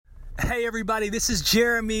Hey everybody, this is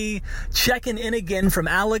Jeremy checking in again from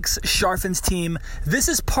Alex Charfen's team. This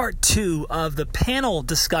is part 2 of the panel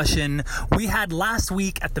discussion we had last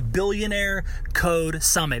week at the Billionaire Code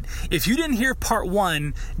Summit. If you didn't hear part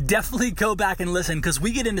 1, definitely go back and listen because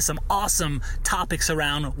we get into some awesome topics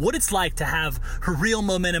around what it's like to have real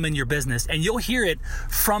momentum in your business, and you'll hear it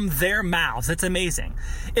from their mouths. It's amazing.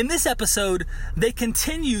 In this episode, they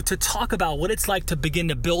continue to talk about what it's like to begin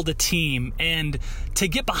to build a team and to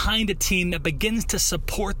get behind a team that begins to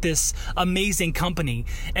support this amazing company,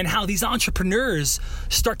 and how these entrepreneurs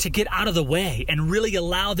start to get out of the way and really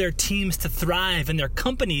allow their teams to thrive and their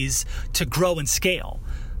companies to grow and scale.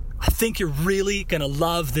 I think you're really going to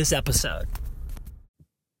love this episode.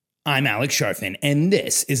 I'm Alex Charfen, and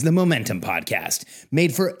this is the Momentum Podcast,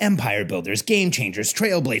 made for empire builders, game changers,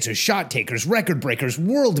 trailblazers, shot takers, record breakers,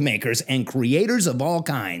 world makers, and creators of all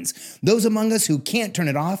kinds. Those among us who can't turn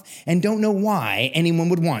it off and don't know why anyone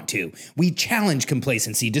would want to. We challenge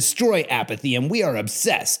complacency, destroy apathy, and we are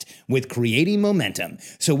obsessed with creating momentum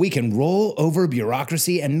so we can roll over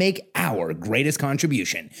bureaucracy and make our greatest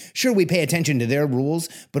contribution. Sure, we pay attention to their rules,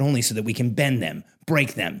 but only so that we can bend them,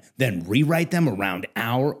 break them, then rewrite them around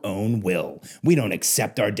our own will. We don't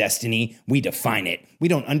accept our destiny, we define it. We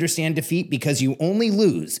don't understand defeat because you only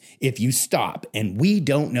lose if you stop, and we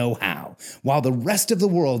don't know how. While the rest of the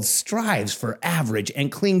world strives for average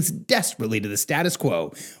and clings desperately to the status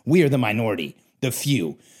quo, we are the minority, the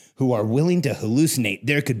few, who are willing to hallucinate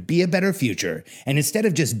there could be a better future, and instead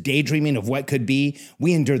of just daydreaming of what could be,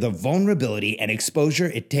 we endure the vulnerability and exposure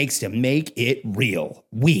it takes to make it real.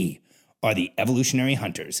 We are the evolutionary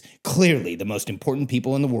hunters, clearly the most important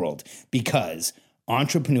people in the world, because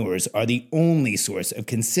entrepreneurs are the only source of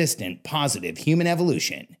consistent, positive human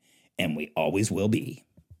evolution, and we always will be.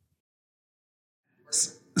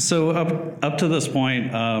 So up to this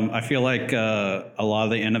point, I feel like a lot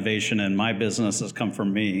of the innovation in my business has come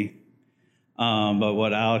from me. But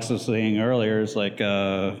what Alex was saying earlier is like,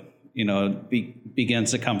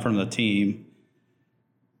 begins to come from the team.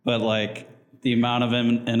 But like, the amount of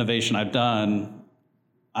innovation I've done,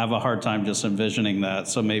 I have a hard time just envisioning that.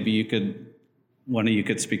 So maybe one of you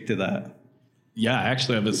could speak to that. Yeah, I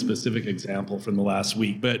actually have a specific example from the last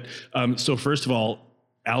week. But so first of all,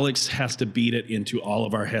 Alex has to beat it into all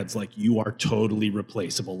of our heads like you are totally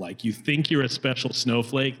replaceable. Like you think you're a special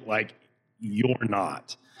snowflake, like you're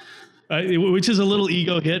not. Which is a little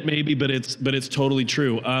ego hit maybe, but it's totally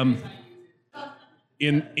true.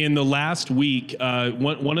 In the last week,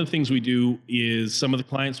 one of the things we do is some of the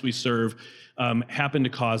clients we serve happen to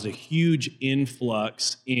cause a huge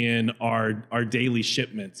influx in our daily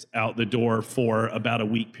shipments out the door for about a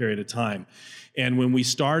week period of time. And when we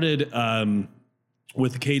started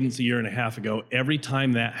with the Cadence a year and a half ago, every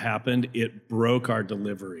time that happened, it broke our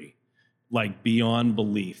delivery, like beyond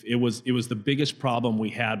belief. It was the biggest problem we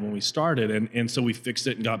had when we started, and so we fixed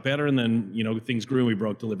it and got better, and then things grew and we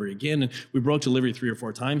broke delivery again, and we broke delivery 3 or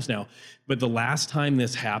 4 times now. But the last time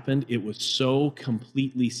this happened, it was so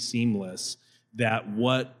completely seamless that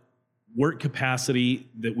what work capacity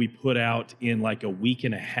that we put out in like a week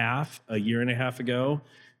and a half, a year and a half ago,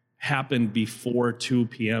 happened before 2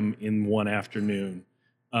 p.m. in one afternoon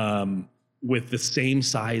with the same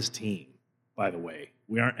size team, by the way.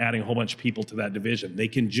 We aren't adding a whole bunch of people to that division. They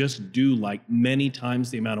can just do like many times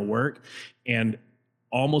the amount of work, and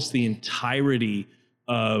almost the entirety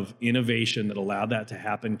of innovation that allowed that to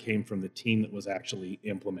happen came from the team that was actually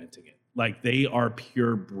implementing it. Like they are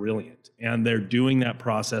pure brilliant, and they're doing that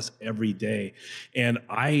process every day. And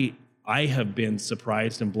I have been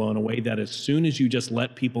surprised and blown away that as soon as you just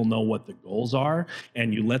let people know what the goals are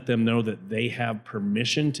and you let them know that they have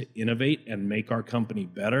permission to innovate and make our company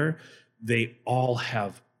better, they all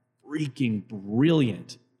have freaking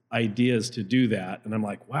brilliant ideas to do that. And I'm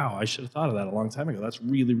like, wow, I should have thought of that a long time ago. That's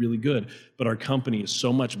really, really good. But our company is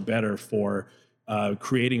so much better for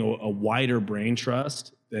creating a wider brain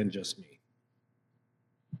trust than just me.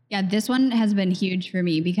 Yeah, this one has been huge for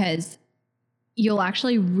me because you'll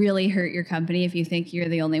actually really hurt your company if you think you're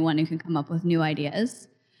the only one who can come up with new ideas.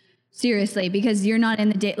 Seriously, because you're not in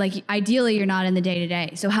the day, like ideally you're not in the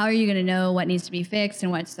day-to-day. So how are you going to know what needs to be fixed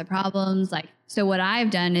and what's the problems? Like, so what I've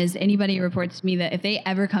done is anybody who reports to me that if they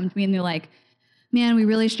ever come to me and they're like, man, we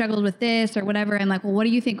really struggled with this or whatever, I'm like, well, what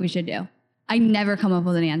do you think we should do? I never come up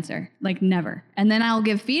with an answer, like never. And then I'll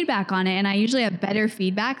give feedback on it. And I usually have better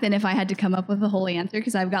feedback than if I had to come up with a whole answer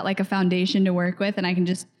because I've got like a foundation to work with and I can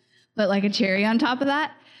just put like a cherry on top of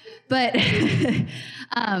that. But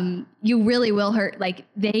you really will hurt. Like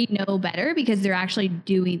they know better because they're actually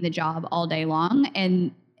doing the job all day long.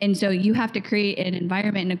 And so you have to create an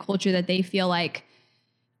environment and a culture that they feel like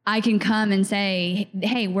I can come and say,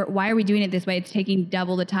 hey, why are we doing it this way? It's taking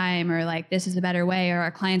double the time, or like, this is a better way, or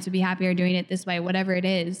our clients would be happier doing it this way, whatever it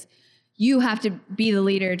is. You have to be the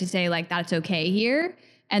leader to say like, that's okay here.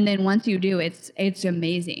 And then once you do, it's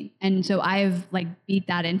amazing. And so I've like beat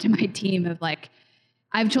that into my team of like,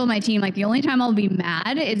 I've told my team, like, the only time I'll be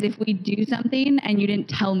mad is if we do something and you didn't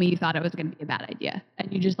tell me you thought it was going to be a bad idea,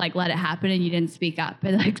 and you just like let it happen and you didn't speak up.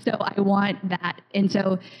 And like, so I want that. And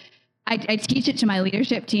so I teach it to my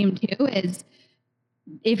leadership team too, is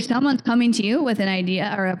if someone's coming to you with an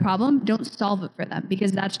idea or a problem, don't solve it for them,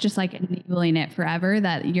 because that's just like enabling it forever,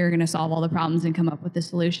 that you're going to solve all the problems and come up with the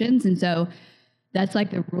solutions. And so that's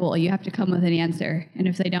like the rule. You have to come with an answer. And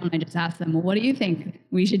if they don't, I just ask them, well, what do you think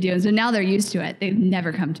we should do? And so now they're used to it. They've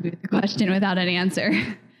never come to me with a question without an answer.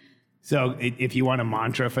 So if you want a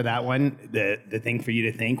mantra for that one, the thing for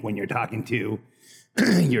you to think when you're talking to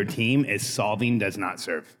your team is solving does not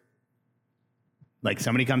serve. Like,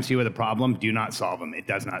 somebody comes to you with a problem, do not solve them. It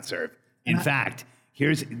does not serve. In fact,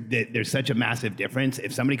 there's such a massive difference.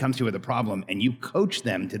 If somebody comes to you with a problem and you coach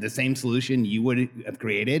them to the same solution you would have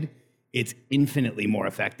created, it's infinitely more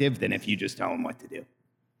effective than if you just tell them what to do.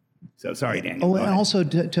 So sorry, Daniel. Oh, and also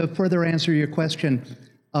to further answer your question,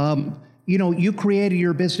 you created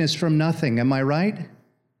your business from nothing. Am I right?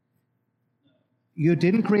 You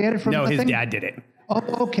didn't create it from nothing? No, his dad did it.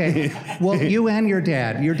 Oh, okay. Well, you and your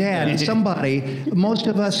dad, somebody, most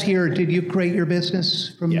of us here, did you create your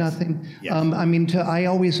business from nothing? Yes. I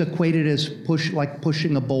always equate it as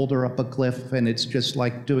pushing a boulder up a cliff, and it's just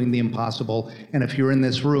like doing the impossible. And if you're in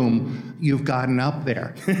this room, you've gotten up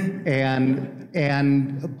there.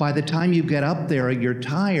 and by the time you get up there, you're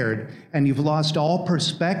tired and you've lost all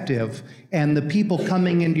perspective, and the people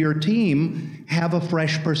coming into your team have a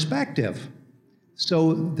fresh perspective.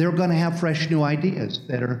 So they're going to have fresh new ideas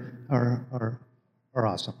that are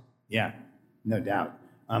awesome. Yeah, no doubt.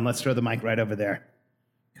 Let's throw the mic right over there.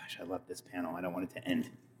 Gosh, I love this panel. I don't want it to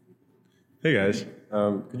end. Hey guys,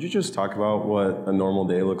 could you just talk about what a normal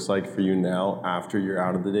day looks like for you now after you're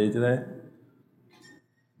out of the day today?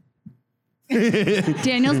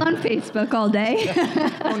 Daniel's on Facebook all day.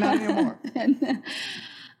 Oh, not anymore.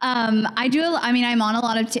 I'm on a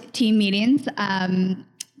lot of team meetings.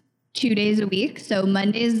 2 days a week. So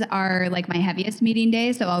Mondays are like my heaviest meeting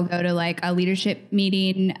day. So I'll go to like a leadership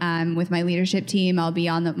meeting with my leadership team.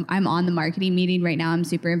 I'm on the marketing meeting right now. I'm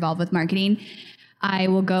super involved with marketing.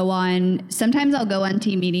 Sometimes I'll go on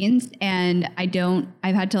team meetings, and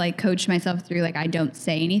I've had to like coach myself through, like, I don't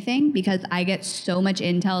say anything because I get so much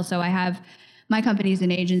intel. So my company's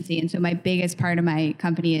an agency, and so my biggest part of my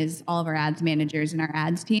company is all of our ads managers and our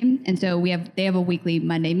ads team. And so they have a weekly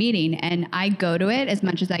Monday meeting, and I go to it as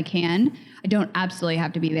much as I can. I don't absolutely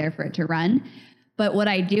have to be there for it to run. But what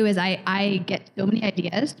I do is I get so many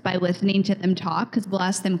ideas by listening to them talk, because we'll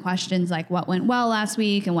ask them questions like what went well last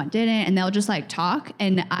week and what didn't, and they'll just like talk.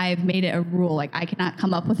 And I've made it a rule, like I cannot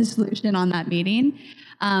come up with a solution on that meeting.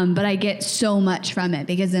 But I get so much from it,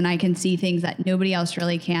 because then I can see things that nobody else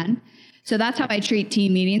really can. So that's how I treat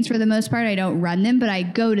team meetings for the most part. I don't run them, but I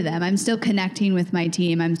go to them. I'm still connecting with my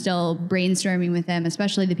team. I'm still brainstorming with them,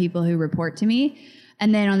 especially the people who report to me.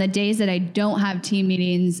 And then on the days that I don't have team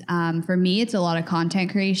meetings, for me, it's a lot of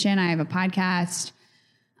content creation. I have a podcast.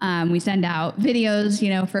 We send out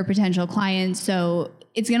videos, for potential clients. So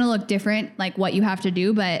it's going to look different, like what you have to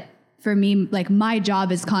do. But for me, like my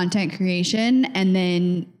job is content creation. And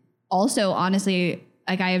then also, honestly,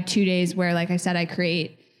 like I have 2 days where, like I said, I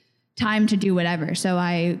create time to do whatever. So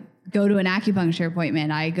I go to an acupuncture appointment.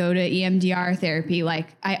 I go to EMDR therapy. Like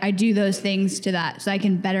I do those things to that so I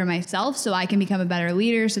can better myself, so I can become a better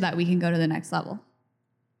leader, so that we can go to the next level.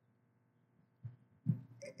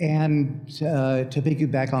 And to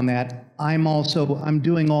piggyback on that, I'm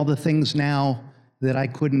doing all the things now that I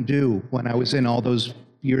couldn't do when I was in all those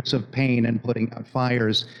years of pain and putting out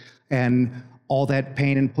fires. And all that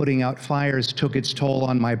pain and putting out fires took its toll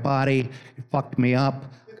on my body. It fucked me up.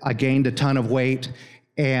 I gained a ton of weight.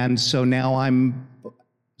 And so now I'm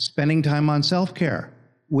spending time on self-care,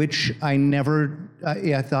 which I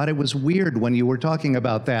thought it was weird when you were talking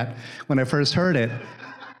about that when I first heard it,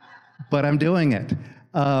 but I'm doing it.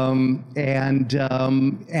 And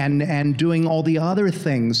doing all the other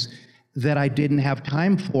things that I didn't have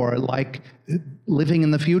time for, like living in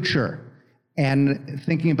the future and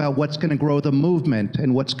thinking about what's going to grow the movement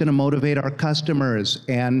and what's going to motivate our customers,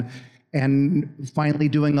 and finally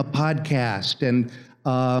doing a podcast and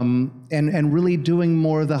really doing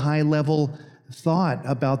more of the high level thought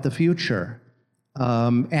about the future.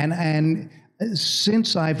 And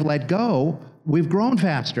since I've let go, we've grown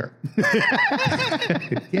faster.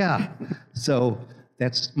 Yeah. So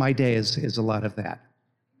that's my day is a lot of that.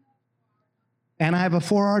 And I have a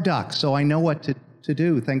 4R duck, so I know what to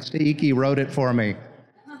do. Thanks to Iki wrote it for me.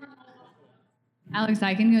 Alex,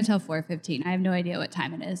 I can go till 4:15. I have no idea what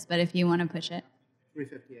time it is, but if you want to push it.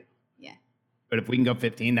 3:58. Yeah. But if we can go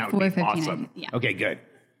 15, that would be 4:15, awesome. yeah. Okay, good.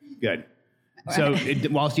 So,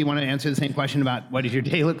 Wallace, do you want to answer the same question about what does your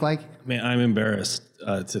day look like? Man, I'm embarrassed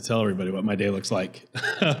to tell everybody what my day looks like.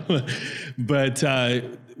 But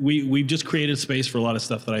we've just created space for a lot of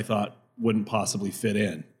stuff that I thought wouldn't possibly fit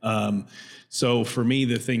in. So for me,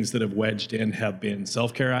 the things that have wedged in have been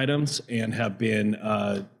self-care items and have been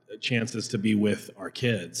chances to be with our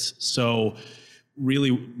kids. So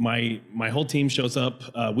really, my whole team shows up.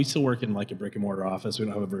 We still work in like a brick and mortar office. We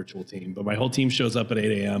don't have a virtual team, but my whole team shows up at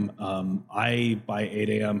 8 a.m. I, by 8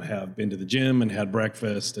 a.m., have been to the gym and had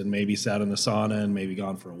breakfast and maybe sat in the sauna and maybe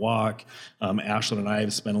gone for a walk. Ashlyn and I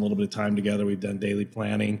have spent a little bit of time together. We've done daily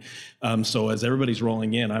planning. So as everybody's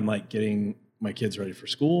rolling in, I'm like getting my kids ready for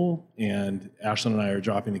school, and Ashlyn and I are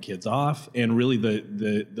dropping the kids off. And really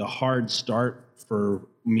the hard start for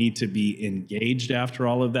me to be engaged after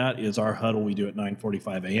all of that is our huddle we do at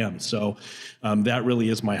 9:45 a.m. So that really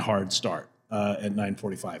is my hard start at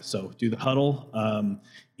 9:45. So do the huddle.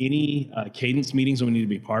 Any cadence meetings that we need to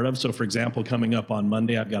be part of. So for example, coming up on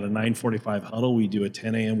Monday, I've got a 9:45 huddle. We do a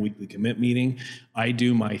 10 a.m. weekly commit meeting. I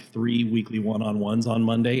do my 3 weekly one-on-ones on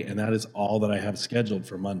Monday, and that is all that I have scheduled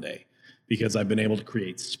for Monday, because I've been able to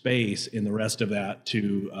create space in the rest of that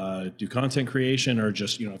to do content creation, or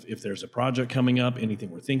just, if there's a project coming up, anything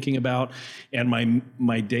we're thinking about. And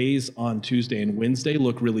my days on Tuesday and Wednesday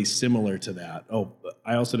look really similar to that. Oh,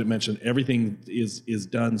 I also didn't mention everything is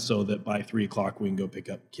done so that by 3 o'clock we can go pick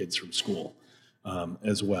up kids from school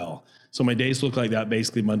as well. So my days look like that,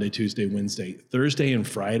 basically Monday, Tuesday, Wednesday. Thursday and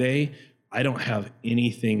Friday, I don't have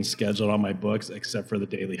anything scheduled on my books except for the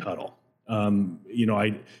daily huddle.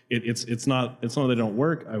 It's not that I don't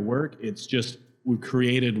work. I work. It's just we've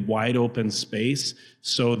created wide open space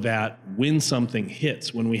so that when something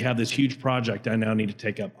hits, when we have this huge project I now need to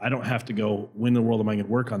take up, I don't have to go, when in the world am I going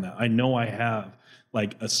to work on that? I know I have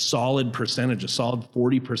like a solid percentage, a solid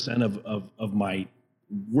 40% of my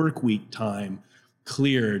work week time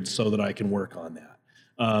cleared so that I can work on that.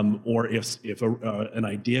 Or if an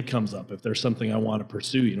idea comes up, if there's something I want to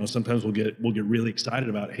pursue, sometimes we'll get really excited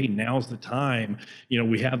about, hey, now's the time,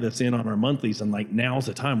 we have this in on our monthlies, and like, now's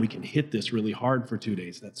the time we can hit this really hard for 2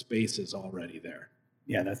 days. That space is already there.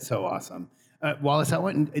 Yeah, that's so awesome. Wallace,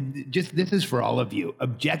 this is for all of you.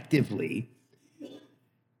 Objectively,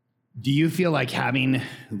 do you feel like having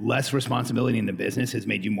less responsibility in the business has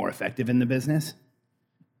made you more effective in the business?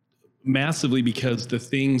 Massively, because the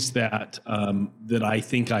things that I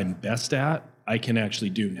think I'm best at, I can actually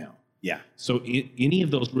do now. Yeah. So any of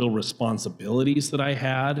those real responsibilities that I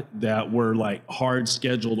had that were like hard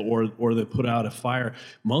scheduled or that put out a fire,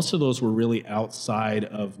 most of those were really outside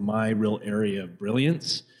of my real area of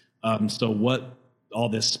brilliance. So what all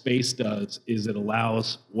this space does is it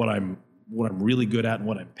allows what I'm really good at and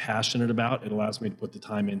what I'm passionate about. It allows me to put the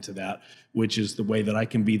time into that, which is the way that I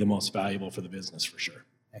can be the most valuable for the business, for sure.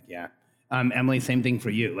 Heck yeah. Emily, same thing for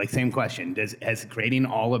you. Like, same question. Has creating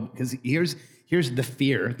because here's the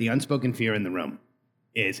fear, the unspoken fear in the room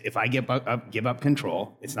is if I give up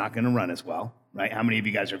control, it's not going to run as well, right? How many of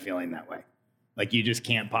you guys are feeling that way? Like, you just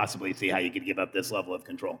can't possibly see how you could give up this level of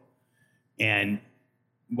control. And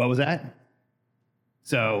what was that?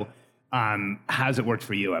 So, how's it worked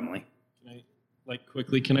for you, Emily?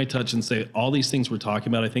 Can I touch and say all these things we're talking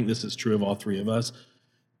about? I think this is true of all three of us.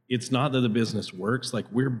 It's not that the business works. Like,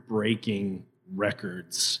 we're breaking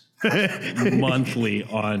records monthly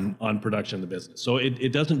on production of the business. So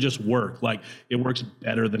it doesn't just work. Like, it works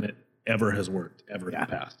better than it ever has worked in the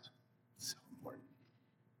past. So important.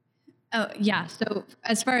 Oh, yeah. So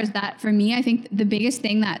as far as that, for me, I think the biggest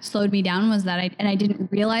thing that slowed me down was that I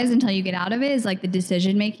didn't realize until you get out of it is like the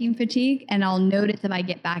decision-making fatigue. And I'll notice if I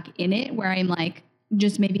get back in it where I'm like,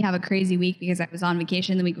 just maybe have a crazy week because I was on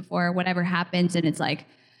vacation the week before, or whatever happens. And it's like,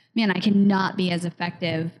 man, I cannot be as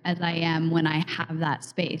effective as I am when I have that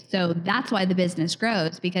space. So that's why the business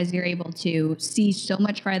grows, because you're able to see so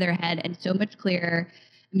much farther ahead and so much clearer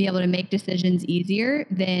and be able to make decisions easier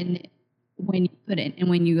than when you couldn't and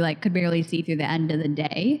when you like could barely see through the end of the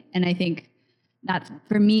day. And I think that's,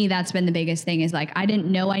 for me, that's been the biggest thing is like, I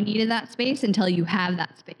didn't know I needed that space until you have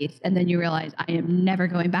that space. And then you realize I am never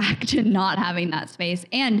going back to not having that space.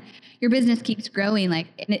 And your business keeps growing. Like,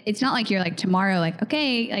 and it's not like you're like tomorrow, like,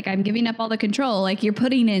 okay, like I'm giving up all the control. Like, you're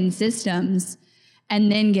putting in systems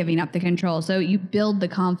and then giving up the control. So you build the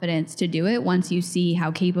confidence to do it once you see how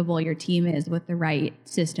capable your team is with the right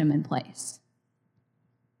system in place.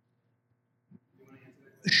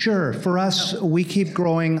 Sure. For us, we keep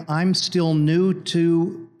growing. I'm still new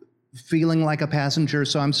to feeling like a passenger,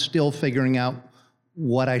 so I'm still figuring out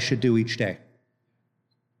what I should do each day.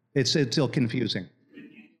 It's still confusing.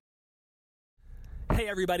 Hey,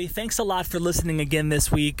 everybody. Thanks a lot for listening again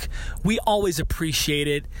this week. We always appreciate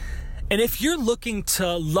it. And if you're looking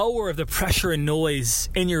to lower the pressure and noise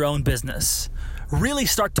in your own business, really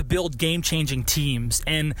start to build game-changing teams,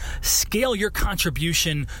 and scale your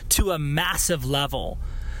contribution to a massive level,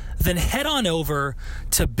 then head on over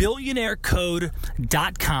to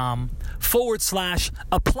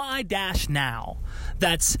billionairecode.com/apply-now.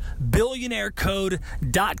 That's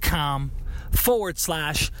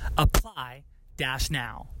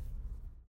billionairecode.com/apply-now.